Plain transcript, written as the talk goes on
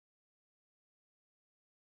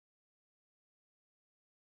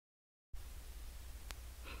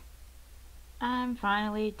I'm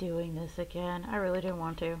finally doing this again. I really didn't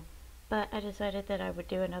want to, but I decided that I would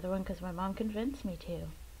do another one because my mom convinced me to.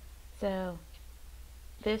 So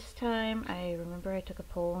this time, I remember I took a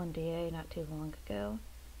poll on DA not too long ago,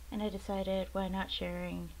 and I decided why not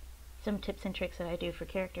sharing some tips and tricks that I do for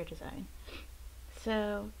character design.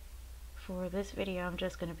 So for this video, I'm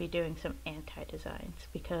just going to be doing some anti-designs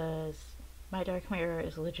because my dark mirror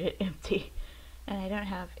is legit empty, and I don't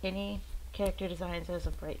have any character designs as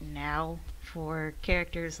of right now for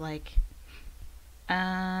characters like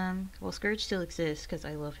well, Scourge still exists because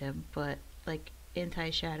I love him, but like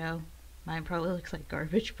Anti-Shadow, mine probably looks like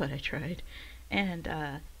garbage, but I tried, and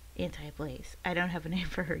Anti-Blaze. I don't have a name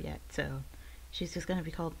for her yet, so she's just gonna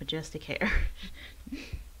be called Majestic Hair.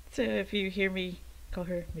 So if you hear me call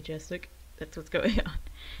her Majestic, that's what's going on,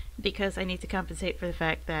 because I need to compensate for the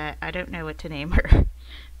fact that I don't know what to name her.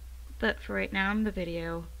 But for right now in the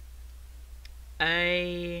video,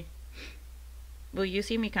 well, you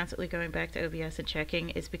see me constantly going back to OBS and checking.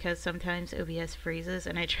 It's because sometimes OBS freezes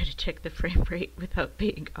and I try to check the frame rate without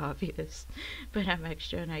being obvious. But I'm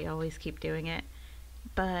extra and I always keep doing it.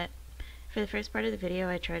 But for the first part of the video,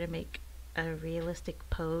 I try to make a realistic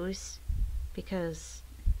pose because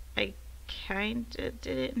I kinda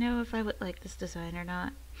didn't know if I would like this design or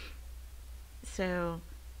not. So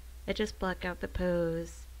I just block out the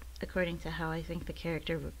pose according to how I think the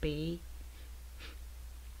character would be.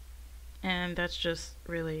 And that's just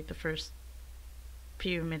really the first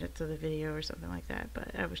few minutes of the video or something like that,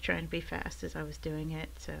 but I was trying to be fast as I was doing it,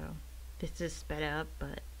 so this is sped up,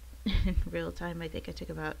 but in real time I think I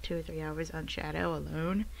took about 2 or 3 hours on Shadow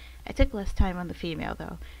alone. I took less time on the female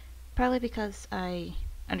though, probably because I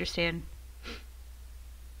understand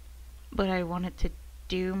what I wanted to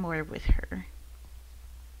do more with her.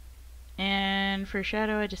 And for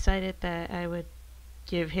Shadow I decided that I would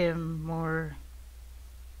give him more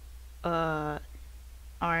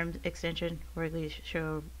arm extension, or at least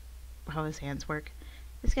show how his hands work.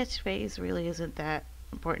 The sketch phase really isn't that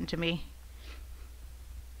important to me.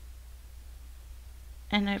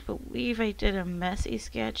 And I believe I did a messy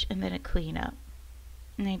sketch and then a cleanup.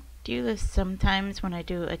 And I do this sometimes when I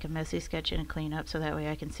do like a messy sketch and a cleanup, so that way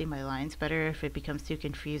I can see my lines better if it becomes too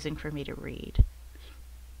confusing for me to read.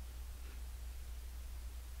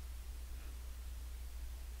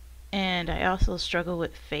 And I also struggle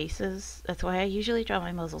with faces. That's why I usually draw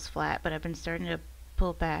my muzzles flat, but I've been starting to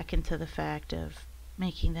pull back into the fact of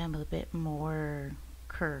making them a bit more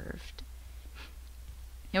curved.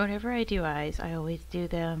 And whenever I do eyes, I always do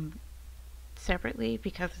them separately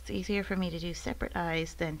because it's easier for me to do separate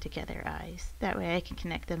eyes than together eyes. That way I can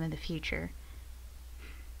connect them in the future.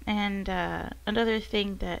 And another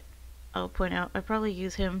thing that I'll point out, I probably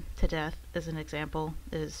use him to death as an example,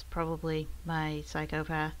 is probably my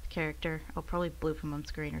psychopath character. I'll probably bloop him on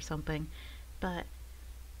screen or something, but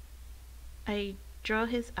I draw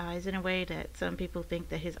his eyes in a way that some people think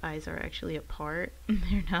that his eyes are actually apart.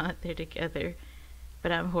 They're not, they're together,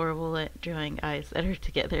 but I'm horrible at drawing eyes that are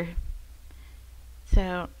together.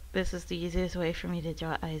 So this is the easiest way for me to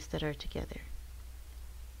draw eyes that are together.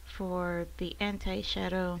 For the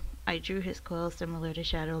Anti-Shadow, I drew his coil similar to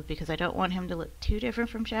Shadow because I don't want him to look too different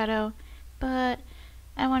from Shadow, but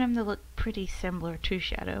I want him to look pretty similar to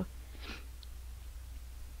Shadow.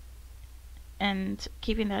 And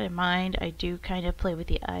keeping that in mind, I do kind of play with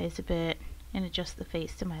the eyes a bit and adjust the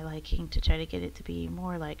face to my liking to try to get it to be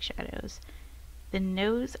more like Shadow's. The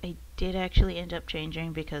nose I did actually end up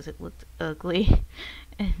changing because it looked ugly,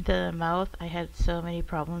 and the mouth I had so many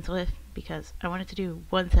problems with because I wanted to do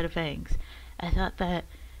one set of fangs. I thought that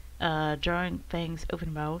drawing fangs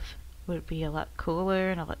open mouth would be a lot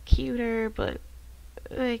cooler and a lot cuter, but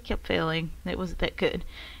I kept failing. It wasn't that good,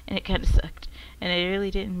 and it kind of sucked, and I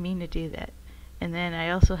really didn't mean to do that. And then I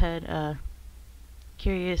also had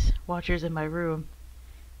curious watchers in my room,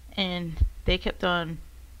 and they kept on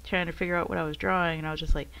trying to figure out what I was drawing, and I was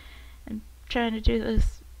just like, I'm trying to do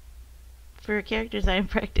this for a character design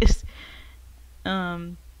practice.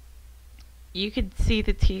 You could see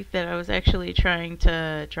the teeth that I was actually trying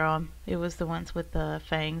to draw. It was the ones with the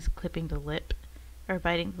fangs clipping the lip, or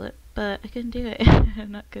biting the lip, but I couldn't do it.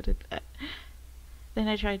 I'm not good at that. Then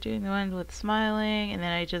I tried doing the one with smiling, and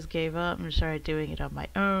then I just gave up and started doing it on my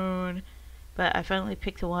own. But I finally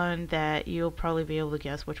picked one that you'll probably be able to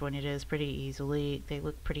guess which one it is pretty easily. They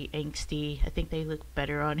look pretty angsty. I think they look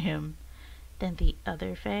better on him than the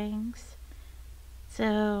other fangs.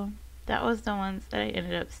 So that was the ones that I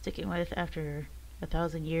ended up sticking with after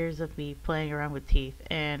 1,000 years of me playing around with teeth.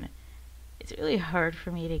 And it's really hard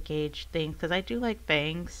for me to gauge things because I do like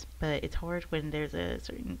fangs, but it's hard when there's a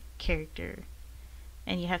certain character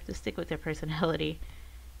and you have to stick with their personality.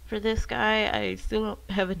 For this guy, I still don't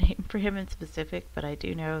have a name for him in specific, but I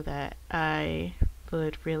do know that I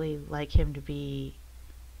would really like him to be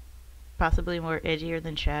possibly more edgier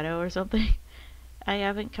than Shadow or something. I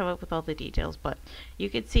haven't come up with all the details, but you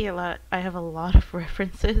can see a lot. I have a lot of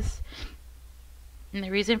references. And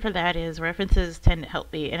the reason for that is references tend to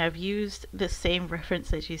help me. And I've used the same reference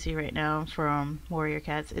that you see right now from Warrior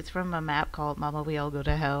Cats. It's from a map called Mama We All Go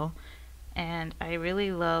to Hell. And I really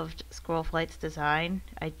loved Squirrel Flight's design.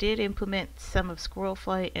 I did implement some of Squirrel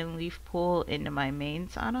Flight and Leaf Pool into my main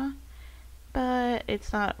sauna, but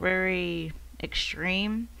it's not very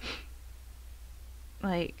extreme.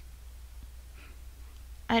 Like,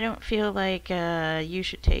 I don't feel like you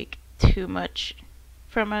should take too much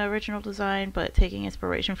from an original design, but taking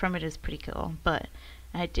inspiration from it is pretty cool. But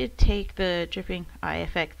I did take the dripping eye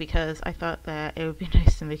effect because I thought that it would be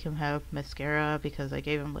nice to make him have mascara, because I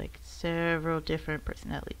gave him like several different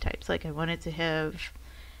personality types. Like I wanted to have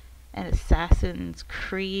an Assassin's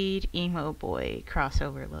Creed emo boy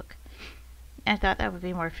crossover look. I thought that would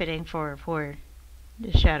be more fitting for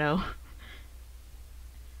the Shadow.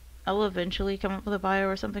 I'll eventually come up with a bio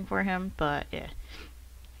or something for him, but yeah.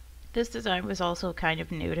 This design was also kind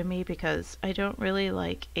of new to me because I don't really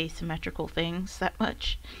like asymmetrical things that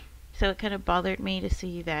much. So it kind of bothered me to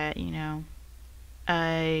see that, you know,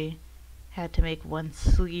 I had to make one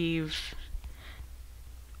sleeve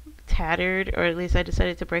tattered, or at least I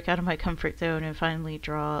decided to break out of my comfort zone and finally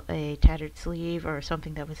draw a tattered sleeve or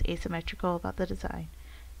something that was asymmetrical about the design.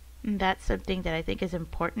 And that's something that I think is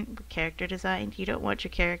important with character design. You don't want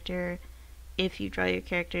your character, if you draw your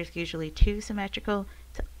characters usually too symmetrical,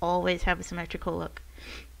 to always have a symmetrical look.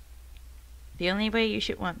 The only way you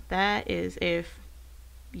should want that is if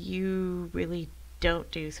you really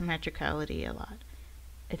don't do symmetricality a lot.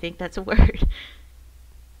 I think that's a word.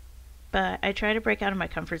 But I try to break out of my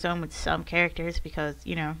comfort zone with some characters because,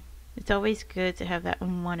 you know, it's always good to have that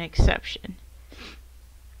one exception.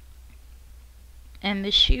 And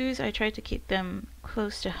the shoes, I tried to keep them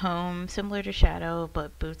close to home, similar to Shadow,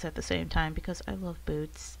 but boots at the same time because I love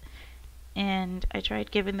boots. And I tried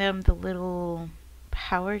giving them the little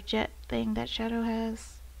power jet thing that Shadow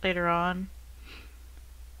has later on.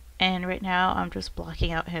 And right now I'm just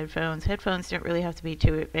blocking out headphones. Headphones don't really have to be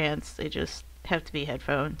too advanced, they just have to be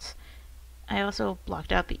headphones. I also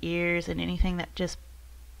blocked out the ears and anything that just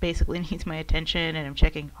basically needs my attention, and I'm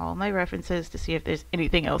checking all my references to see if there's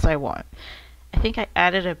anything else I want. I think I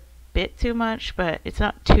added a bit too much, but it's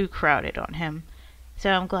not too crowded on him.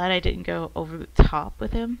 So I'm glad I didn't go over the top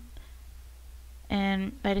with him.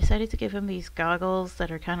 And I decided to give him these goggles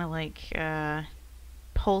that are kind of like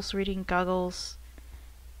pulse reading goggles.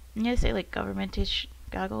 I'm gonna say like government-ish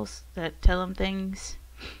goggles that tell him things,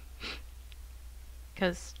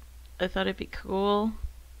 because I thought it'd be cool.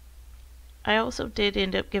 I also did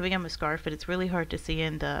end up giving him a scarf, but it's really hard to see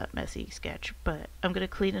in the messy sketch. But I'm gonna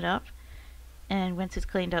clean it up. And once it's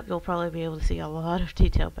cleaned up, you'll probably be able to see a lot of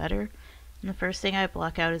detail better. And the first thing I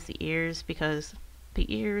block out is the ears, because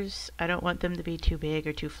the ears, I don't want them to be too big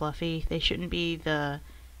or too fluffy. They shouldn't be the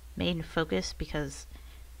main focus, because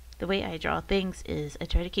the way I draw things is I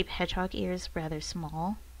try to keep hedgehog ears rather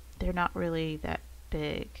small. They're not really that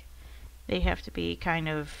big. They have to be kind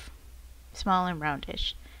of small and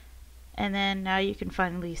roundish. And then now you can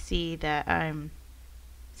finally see that I'm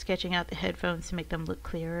sketching out the headphones to make them look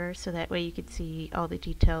clearer, so that way you can see all the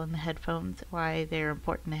detail in the headphones, why they're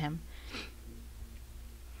important to him.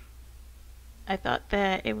 I thought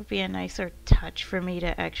that it would be a nicer touch for me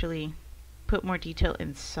to actually put more detail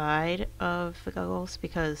inside of the goggles,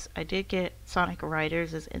 because I did get Sonic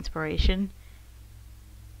Riders as inspiration,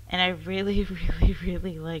 and I really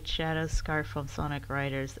really liked Shadow's scarf from Sonic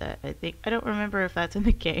Riders. That I don't remember if that's in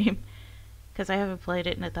the game, because I haven't played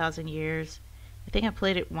it in 1,000 years. I think I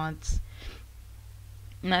played it once,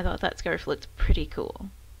 and I thought that scarf looked pretty cool.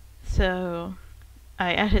 So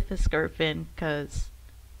I added the scarf in because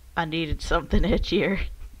I needed something edgier.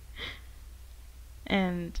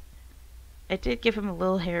 And I did give him a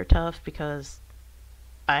little hair tuft because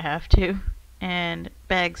I have to, and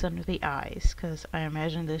bags under the eyes because I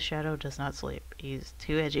imagine this Shadow does not sleep. He's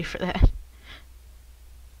too edgy for that.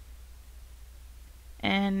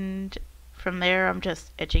 And from there, I'm just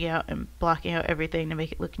etching out and blocking out everything to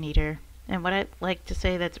make it look neater. And what I'd like to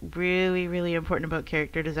say that's really important about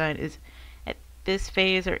character design is, at this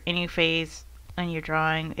phase or any phase on your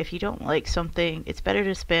drawing, if you don't like something, it's better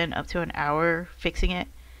to spend up to an hour fixing it,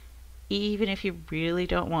 even if you really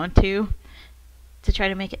don't want to try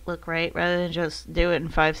to make it look right, rather than just do it in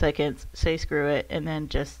 5 seconds, say screw it, and then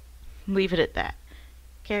just leave it at that.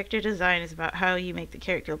 Character design is about how you make the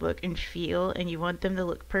character look and feel, and you want them to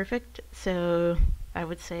look perfect, so I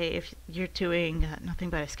would say if you're doing nothing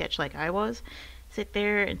but a sketch like I was, sit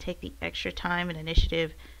there and take the extra time and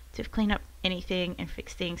initiative to clean up anything and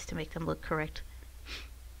fix things to make them look correct.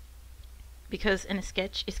 Because in a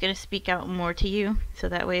sketch, it's going to speak out more to you, so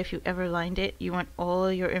that way if you ever lined it, you want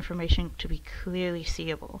all your information to be clearly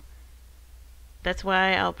seeable. That's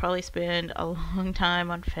why I'll probably spend a long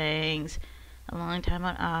time on fangs, a long time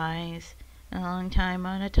on eyes, a long time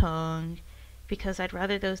on a tongue, because I'd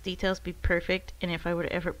rather those details be perfect, and if I were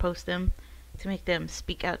to ever post them, to make them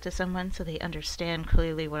speak out to someone so they understand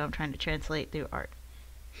clearly what I'm trying to translate through art.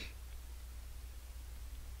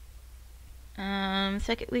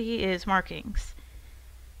 Secondly is markings.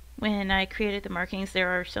 When I created the markings, there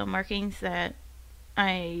are some markings that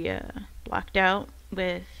I blocked out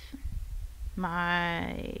with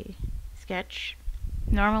my sketch.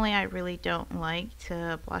 Normally I really don't like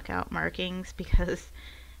to block out markings because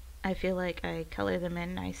I feel like I color them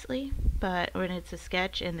in nicely, but when it's a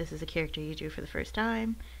sketch and this is a character you do for the first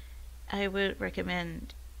time, I would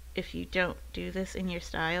recommend, if you don't do this in your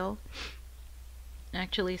style,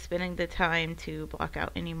 actually spending the time to block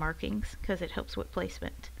out any markings because it helps with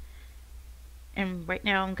placement. And right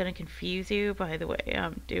now I'm going to confuse you by the way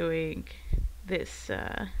I'm doing this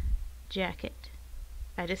jacket.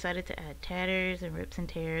 I decided to add tatters and rips and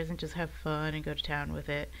tears and just have fun and go to town with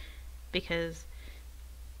it because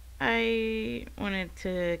I wanted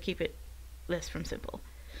to keep it less from simple.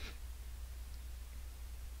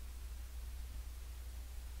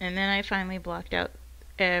 And then I finally blocked out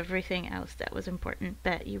everything else that was important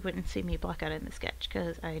that you wouldn't see me block out in the sketch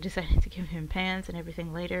because I decided to give him pants and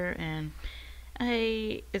everything later, and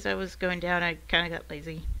as I was going down, I kind of got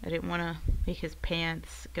lazy. I didn't want to make his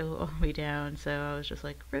pants go all the way down, so I was just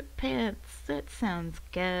like, rip pants, that sounds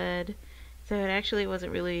good. So it actually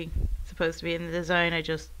wasn't really supposed to be in the design, I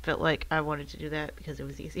just felt like I wanted to do that because it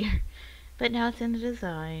was easier. But now it's in the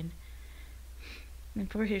design.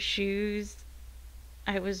 And for his shoes,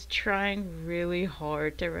 I was trying really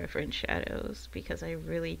hard to reference shadows because I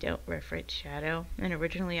really don't reference shadow. And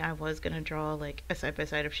originally I was going to draw like a side by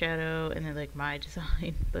side of shadow and then like my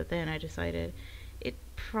design, but then I decided it'd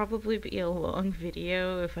probably be a long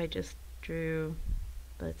video if I just drew,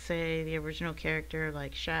 let's say, the original character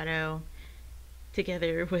like shadow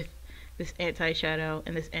together with this anti-shadow,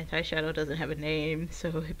 and this anti-shadow doesn't have a name, so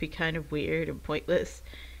it'd be kind of weird and pointless.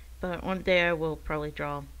 But one day I will probably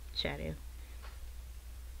draw shadow.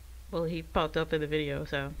 Well, he popped up in the video,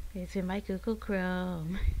 so it's in my Google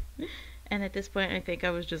Chrome. And at this point, I think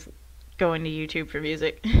I was just going to YouTube for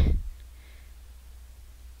music.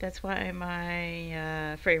 That's why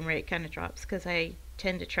my frame rate kind of drops, because I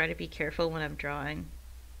tend to try to be careful when I'm drawing.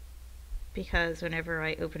 Because whenever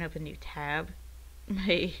I open up a new tab,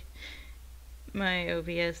 my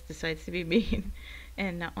OBS decides to be mean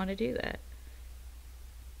and not want to do that.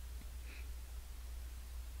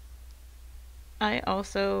 I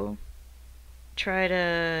also try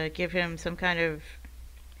to give him some kind of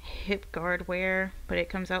hip guard wear, but it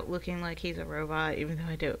comes out looking like he's a robot even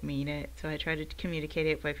though I don't mean it, so I try to communicate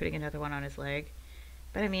it by putting another one on his leg.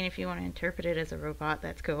 But I mean, if you want to interpret it as a robot,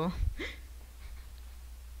 that's cool.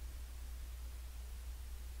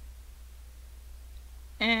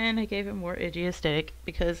 And I gave him more edgy aesthetic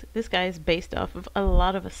because this guy is based off of a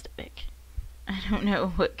lot of aesthetic. I don't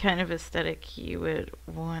know what kind of aesthetic you would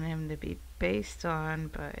want him to be based on,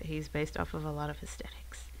 but he's based off of a lot of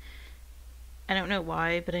aesthetics. I don't know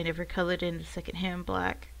why, but I never colored in the second hand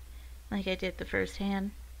black like I did the first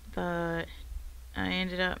hand, but I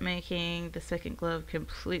ended up making the second glove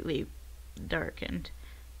completely darkened.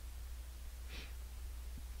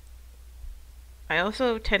 I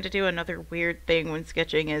also tend to do another weird thing when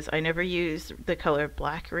sketching is I never use the color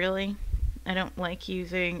black really. I don't like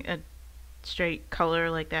using a straight color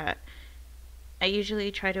like that. I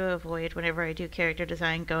usually try to avoid, whenever I do character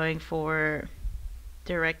design, going for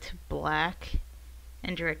direct black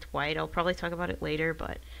and direct white. I'll probably talk about it later,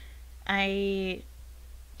 but I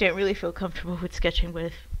don't really feel comfortable with sketching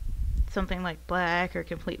with something like black or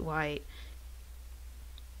complete white.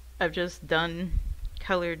 I've just done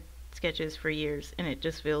colored sketches for years and it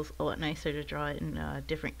just feels a lot nicer to draw it in a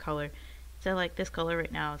different color. So like this color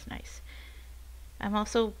right now is nice. I'm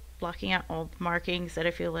also blocking out all the markings that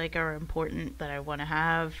I feel like are important that I want to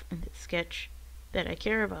have in the sketch that I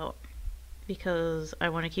care about, because I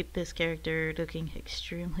want to keep this character looking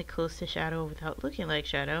extremely close to Shadow without looking like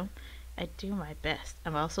Shadow. I do my best.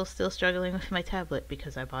 I'm also still struggling with my tablet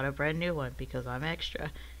because I bought a brand new one because I'm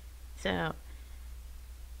extra. So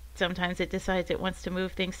sometimes it decides it wants to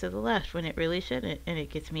move things to the left when it really shouldn't, and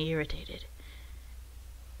it gets me irritated.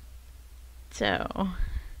 So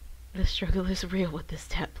the struggle is real with this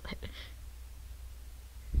tablet.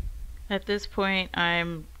 At this point,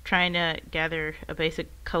 I'm trying to gather a basic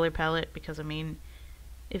color palette because, I mean,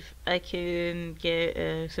 if I can get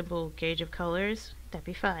a simple gauge of colors, that'd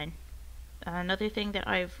be fine. Another thing that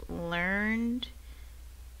I've learned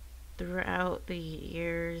throughout the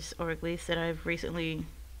years, or at least that I've recently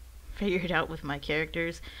figured out with my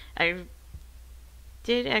characters, I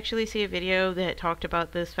did actually see a video that talked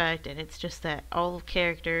about this fact, and it's just that all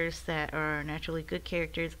characters that are naturally good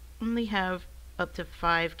characters only have up to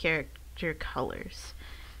 5 character colors,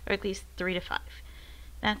 or at least 3 to 5.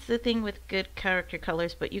 That's the thing with good character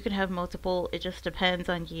colors, but you can have multiple. It just depends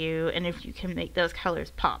on you and if you can make those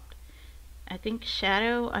colors pop. I think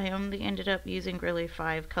Shadow, I only ended up using really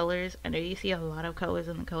 5 colors. I know you see a lot of colors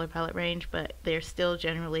in the color palette range, but they're still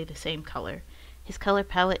generally the same color. His color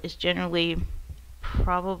palette is generally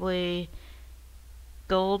probably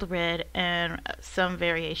gold, red, and some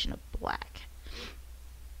variation of black.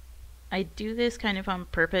 I do this kind of on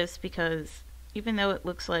purpose because even though it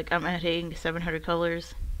looks like I'm adding 700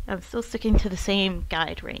 colors, I'm still sticking to the same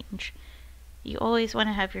guide range. You always want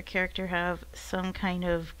to have your character have some kind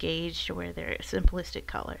of gauge to where they're a simplistic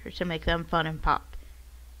color to make them fun and pop.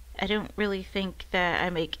 I don't really think that I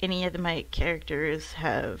make any of my characters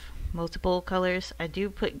have multiple colors. I do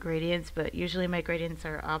put gradients, but usually my gradients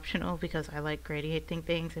are optional because I like gradienting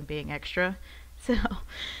things and being extra. So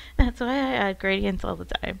that's why I add gradients all the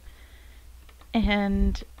time.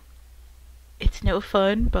 And it's no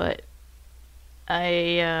fun, but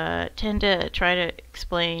I tend to try to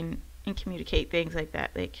explain and communicate things like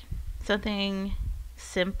that. Like something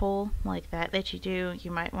simple like that you do,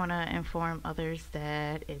 you might want to inform others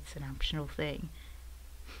that it's an optional thing.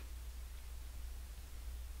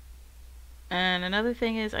 And another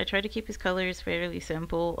thing is I try to keep his colors fairly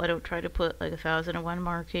simple. I don't try to put like 1001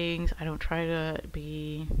 markings. I don't try to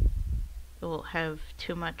have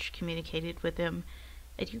too much communicated with him.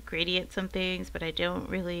 I do gradient some things, but I don't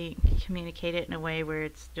really communicate it in a way where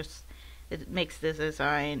it makes the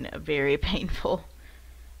design very painful.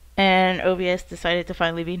 And OBS decided to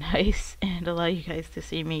finally be nice and allow you guys to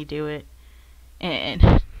see me do it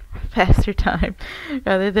in faster time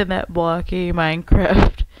rather than that blocky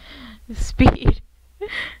Minecraft speed.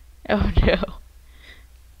 Oh no.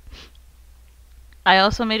 I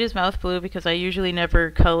also made his mouth blue because I usually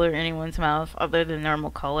never color anyone's mouth other than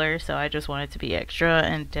normal color, so I just wanted to be extra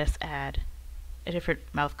and just add a different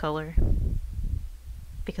mouth color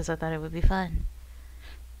because I thought it would be fun.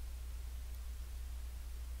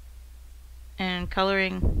 And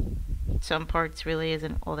coloring some parts really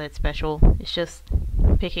isn't all that special. It's just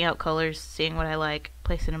picking out colors, seeing what I like,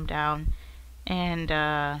 placing them down, and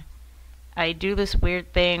I do this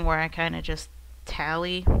weird thing where I kind of just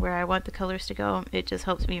tally where I want the colors to go. It just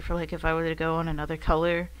helps me for like if I were to go on another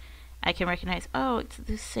color, I can recognize, oh, it's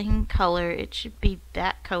the same color, it should be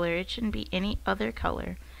that color, it shouldn't be any other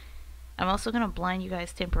color. I'm also going to blind you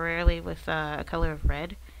guys temporarily with a color of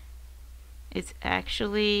red. It's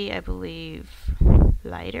actually, I believe,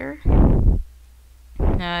 lighter.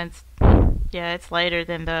 No, it's lighter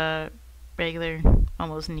than the regular,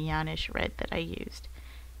 almost neonish red that I used.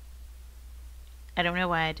 I don't know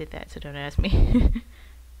why I did that, so don't ask me.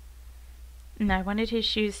 And I wanted his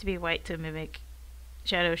shoes to be white to mimic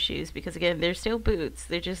Shadow's shoes because, again, they're still boots.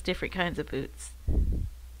 They're just different kinds of boots.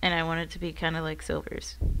 And I wanted to be kind of like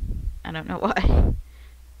Silver's. I don't know why.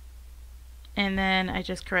 And then I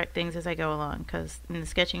just correct things as I go along because in the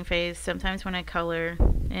sketching phase, sometimes when I color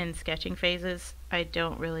in sketching phases, I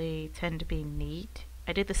don't really tend to be neat.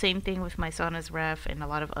 I did the same thing with my Sauna's ref and a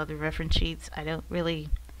lot of other reference sheets. I don't really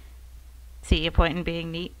see a point in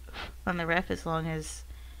being neat on the ref as long as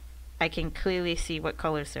I can clearly see what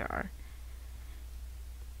colors there are.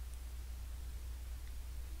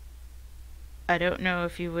 I don't know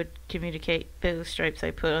if you would communicate those stripes I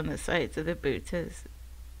put on the sides of the boots as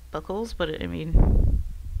buckles, but I mean,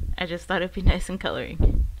 I just thought it'd be nice and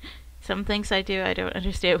coloring. Some things I do, I don't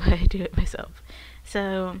understand why I do it myself.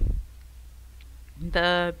 So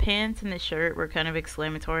the pants and the shirt were kind of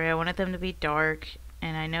exclamatory. I wanted them to be dark,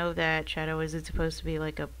 and I know that Shadow isn't supposed to be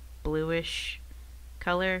like a bluish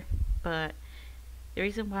color, but the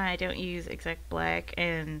reason why I don't use exact black,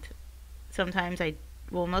 and sometimes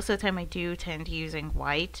most of the time I do tend to using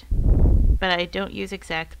white, but I don't use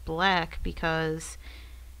exact black because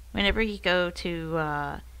whenever you go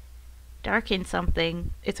to darken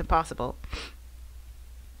something, it's impossible.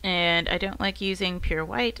 And I don't like using pure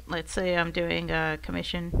white. Let's say I'm doing a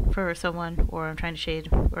commission for someone, or I'm trying to shade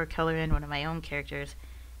or color in one of my own characters.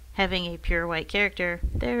 Having a pure white character,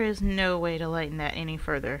 there is no way to lighten that any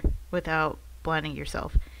further without blinding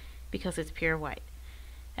yourself because it's pure white.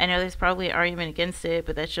 I know there's probably an argument against it,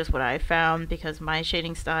 but that's just what I found because my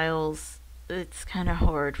shading styles, it's kind of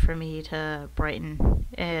hard for me to brighten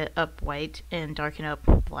up white and darken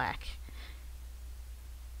up black.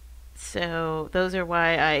 So those are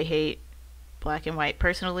why I hate black and white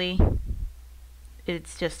personally.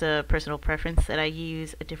 It's just a personal preference that I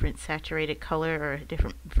use a different saturated color or a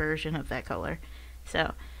different version of that color.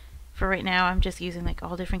 So for right now, I'm just using like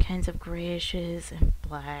all different kinds of grayishes and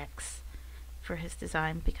blacks for his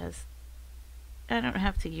design because I don't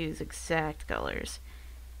have to use exact colors.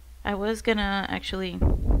 I was gonna actually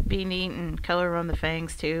be neat and color on the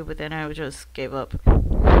fangs too, but then I just gave up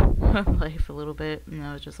on life a little bit and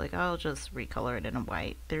I was just like, I'll just recolor it in a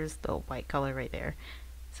white. There's the white color right there.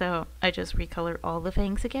 So I just recolor all the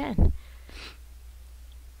fangs again.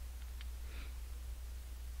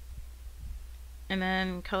 And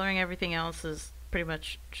then coloring everything else is pretty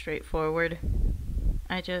much straightforward.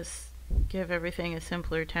 I just give everything a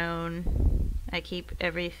simpler tone. I keep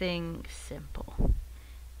everything simple.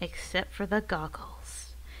 Except for the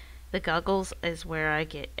goggles. The goggles is where I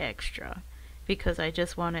get extra. Because I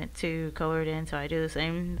just want it to color it in, so I do the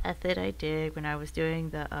same method I did when I was doing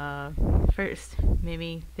the first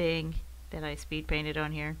Mimi thing that I speed painted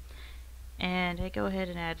on here. And I go ahead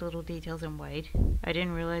and add little details in white. I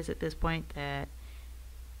didn't realize at this point that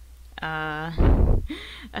I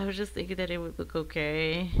was just thinking that it would look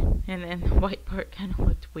okay, and then the white part kind of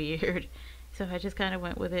looked weird. So I just kind of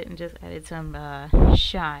went with it and just added some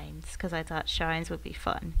shines, because I thought shines would be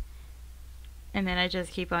fun. And then I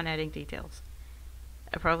just keep on adding details.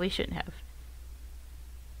 I probably shouldn't have,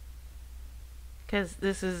 because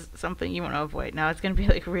this is something you want to avoid. Now it's going to be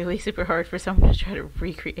like really super hard for someone to try to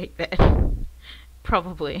recreate that.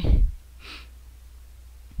 Probably.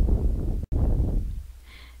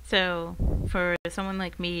 So for someone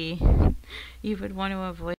like me, you would want to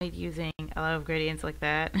avoid using a lot of gradients like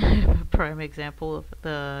that. A prime example of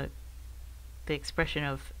the expression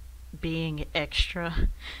of being extra.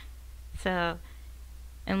 So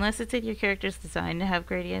unless it's in your character's design to have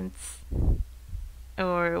gradients,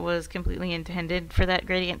 or it was completely intended for that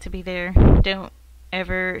gradient to be there, don't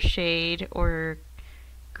ever shade or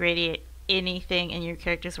gradient anything in your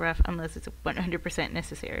character's rough unless it's 100%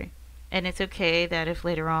 necessary. And it's okay that if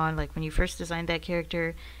later on, like when you first designed that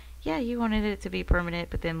character, yeah, you wanted it to be permanent,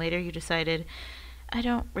 but then later you decided, I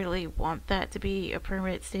don't really want that to be a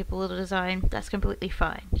permanent staple of the design, that's completely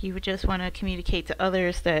fine. You would just want to communicate to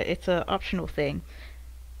others that it's an optional thing.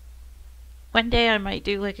 One day I might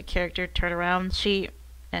do like a character turnaround sheet,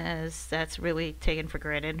 as that's really taken for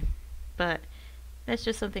granted, but that's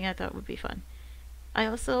just something I thought would be fun. I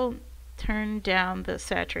also turned down the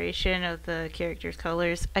saturation of the character's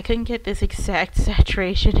colors. I couldn't get this exact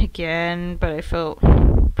saturation again, but I felt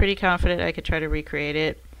pretty confident I could try to recreate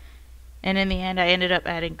it. And in the end I ended up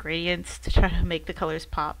adding gradients to try to make the colors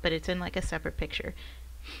pop, but it's in like a separate picture.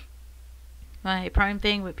 My prime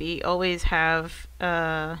thing would be always have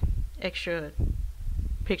extra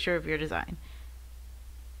picture of your design.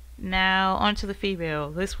 Now onto the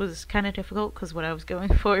female. This was kind of difficult because what I was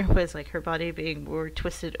going for was like her body being more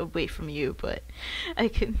twisted away from you, but I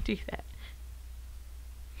couldn't do that.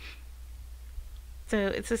 So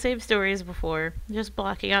it's the same story as before, just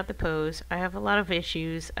blocking out the pose. I have a lot of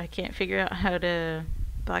issues. I can't figure out how to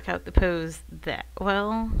block out the pose that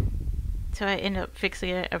well, so I end up fixing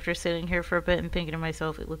it after sitting here for a bit and thinking to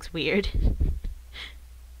myself it looks weird.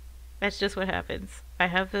 That's just what happens. I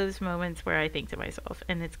have those moments where I think to myself,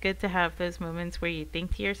 and it's good to have those moments where you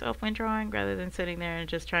think to yourself when drawing rather than sitting there and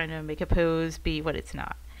just trying to make a pose be what it's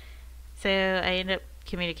not. So I end up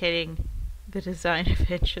communicating the design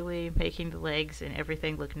eventually, making the legs and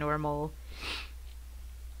everything look normal,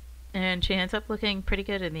 and she ends up looking pretty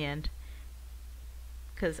good in the end.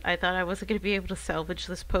 Because I thought I wasn't going to be able to salvage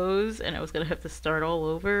this pose and I was going to have to start all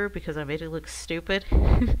over because I made it look stupid.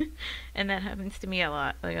 And that happens to me a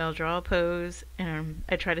lot. Like I'll draw a pose and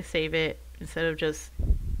I try to save it instead of just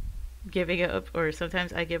giving up, or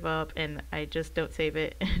sometimes I give up and I just don't save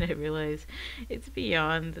it and I realize it's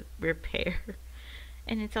beyond repair.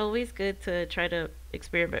 And it's always good to try to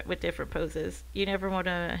experiment with different poses. You never want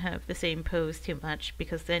to have the same pose too much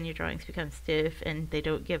because then your drawings become stiff and they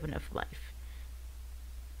don't give enough life.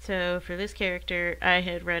 So for this character, I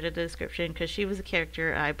had read a description because she was a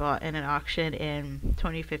character I bought in an auction in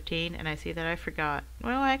 2015, and I see that I forgot.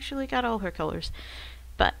 Well, I actually got all her colors,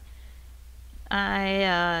 but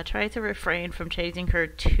I tried to refrain from chasing her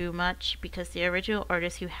too much because the original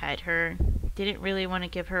artist who had her didn't really want to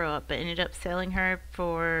give her up, but ended up selling her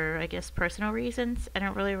for, I guess, personal reasons. I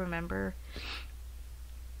don't really remember.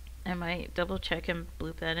 I might double check and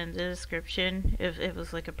bloop that in the description if it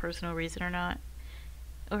was like a personal reason or not.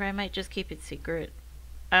 Or I might just keep it secret.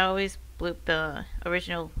 I always bloop the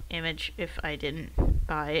original image if I didn't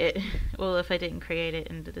buy it. Well, if I didn't create it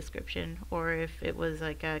in the description, or if it was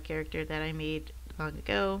like a character that I made long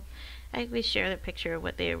ago, I always share the picture of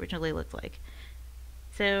what they originally looked like.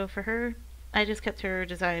 So for her, I just kept her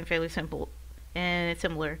design fairly simple and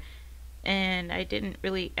similar, and I didn't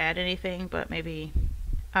really add anything but maybe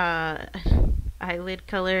uh, eyelid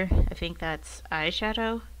color. I think that's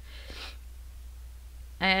eyeshadow.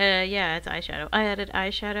 Yeah, it's eyeshadow. I added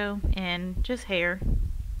eyeshadow and just hair.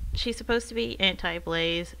 She's supposed to be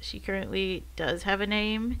anti-blaze. She currently does have a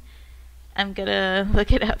name. I'm gonna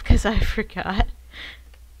look it up because I forgot.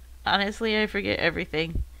 Honestly, I forget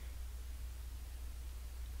everything.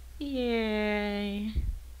 Yay.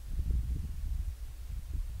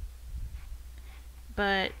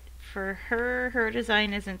 But for her, her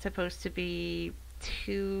design isn't supposed to be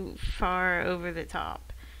too far over the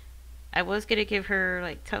top. I was gonna give her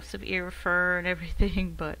like tufts of ear fur and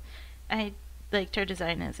everything, but I liked her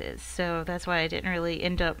design as is, so that's why I didn't really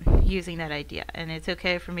end up using that idea. And it's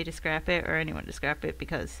okay for me to scrap it or anyone to scrap it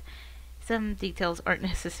because some details aren't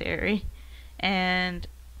necessary. And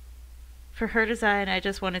for her design, I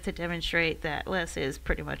just wanted to demonstrate that less is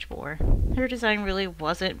pretty much more. Her design really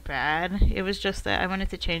wasn't bad. It was just that I wanted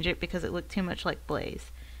to change it because it looked too much like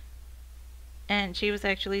Blaze. And she was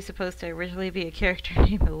actually supposed to originally be a character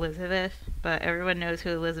named Elizabeth, but everyone knows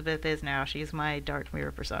who Elizabeth is now. She's my Dark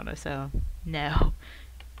Mirror persona, so no.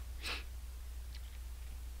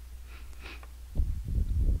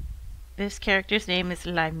 This character's name is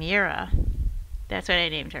Limera. That's what I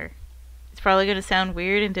named her. It's probably going to sound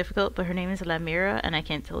weird and difficult, but her name is Limera, and I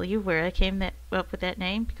can't tell you where I came up with that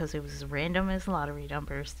name because it was as random as lottery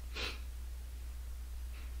numbers.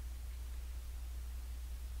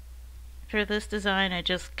 For this design, I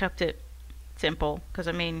just kept it simple because,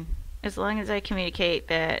 I mean, as long as I communicate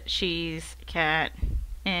that she's a cat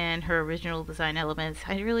and her original design elements,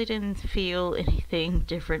 I really didn't feel anything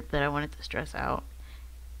different that I wanted to stress out.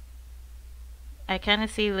 I kind of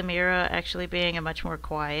see Limera actually being a much more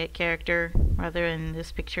quiet character. Rather in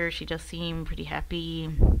this picture, she does seem pretty happy,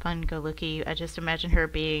 fun-go-lucky. I just imagine her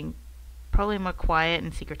being probably more quiet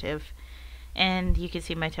and secretive. And you can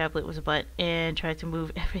see my tablet was a butt and tried to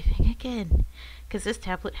move everything again because this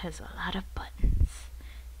tablet has a lot of buttons.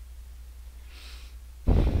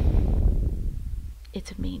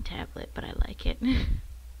 It's a mean tablet, but I like it. And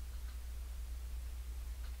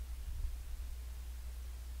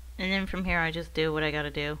then from here I just do what I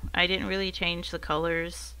gotta do. I didn't really change the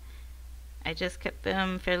colors. I just kept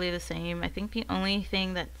them fairly the same. I think the only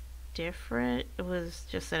thing that's different was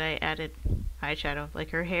just that I added eyeshadow. Like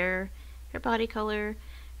her hair, her body color,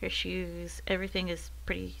 her shoes, everything is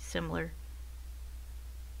pretty similar.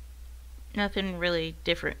 Nothing really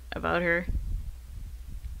different about her.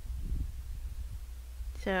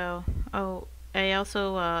 So, oh, I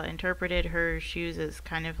also interpreted her shoes as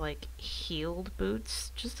kind of like heeled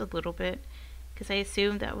boots, just a little bit, because I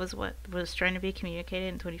assumed that was what was trying to be communicated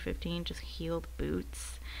in 2015, just heeled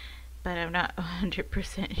boots, but I'm not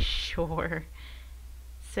 100% sure.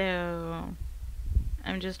 So,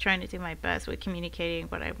 I'm just trying to do my best with communicating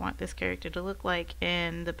what I want this character to look like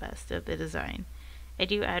and the best of the design. I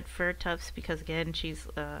do add fur tufts because, again, she's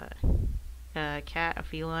a cat, a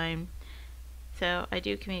feline. So I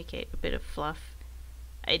do communicate a bit of fluff.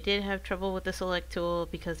 I did have trouble with the select tool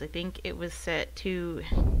because I think it was set to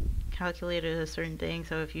calculate a certain thing.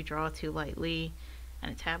 So if you draw too lightly on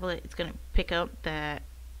a tablet, it's going to pick up that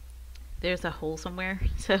there's a hole somewhere.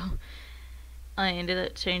 So I ended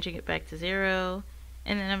up changing it back to 0.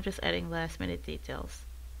 And then I'm just adding last minute details.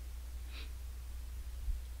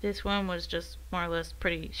 This one was just more or less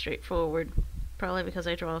pretty straightforward. Probably because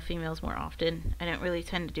I draw females more often. I don't really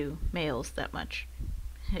tend to do males that much.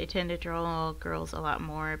 I tend to draw girls a lot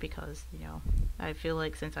more because, you know, I feel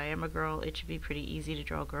like since I am a girl, it should be pretty easy to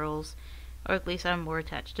draw girls. Or at least I'm more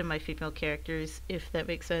attached to my female characters, if that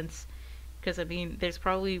makes sense. Because, I mean, there's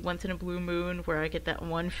probably once in a blue moon where I get that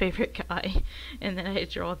one favorite guy, and then I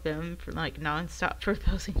draw them for, like, non-stop for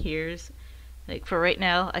 1,000 years. Like, for right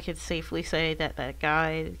now, I could safely say that that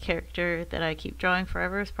guy, the character that I keep drawing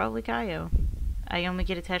forever is probably Gaio. I only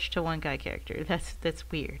get attached to one guy character.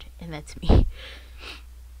 That's weird, and that's me.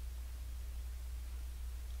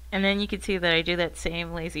 And then you can see that I do that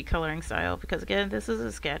same lazy coloring style because, again, this is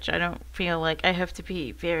a sketch. I don't feel like I have to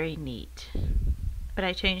be very neat. But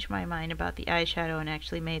I changed my mind about the eyeshadow and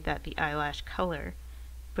actually made that the eyelash color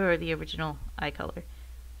for the original eye color.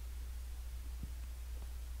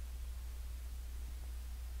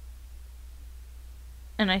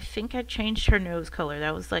 And I think I changed her nose color.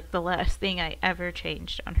 That was like the last thing I ever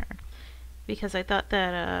changed on her. because I thought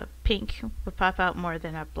that pink would pop out more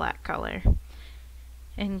than a black color.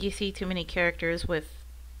 And you see too many characters with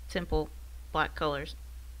simple black colors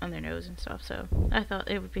on their nose and stuff, so I thought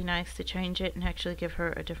it would be nice to change it and actually give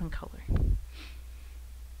her a different color.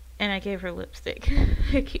 And I gave her lipstick.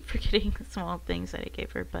 I keep forgetting the small things that I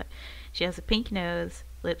gave her, but she has a pink nose,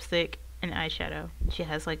 lipstick, and eyeshadow. She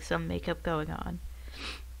has like some makeup going on.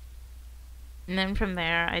 And then from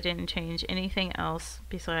there, I didn't change anything else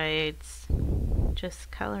besides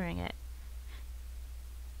just coloring it.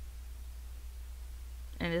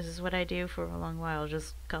 And this is what I do for a long while,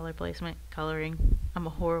 just color placement, coloring. I'm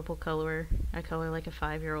a horrible colorer. I color like a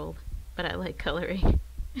 5-year-old, but I like coloring.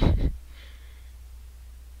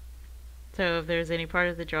 So if there's any part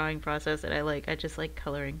of the drawing process that I like, I just like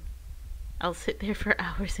coloring. I'll sit there for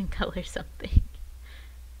hours and color something.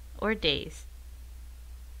 Or days.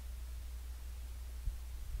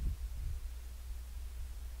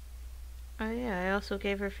 Oh yeah, I also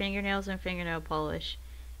gave her fingernails and fingernail polish.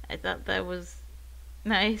 I thought that was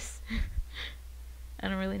nice. I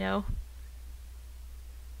don't really know.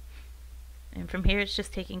 And from here it's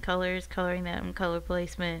just taking colors, coloring them, color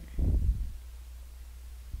placement,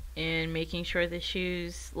 and making sure the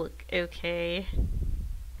shoes look okay.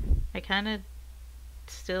 I kind of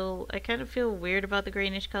feel weird about the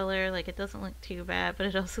greenish color. Like, it doesn't look too bad, but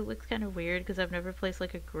it also looks kind of weird because I've never placed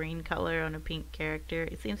like a green color on a pink character.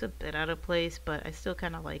 It seems a bit out of place, but I still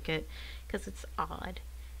kind of like it because it's odd.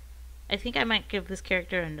 I think I might give this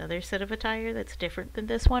character another set of attire that's different than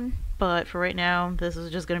this one, but for right now, this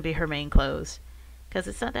is just going to be her main clothes because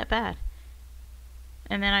it's not that bad.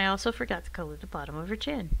 And then I also forgot to color the bottom of her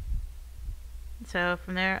chin. So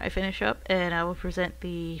from there, I finish up and I will present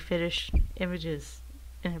the finished images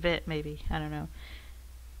in a bit, maybe. I don't know.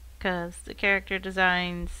 Because the character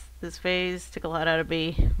designs, this phase took a lot out of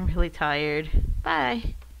me. I'm really tired.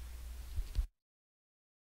 Bye!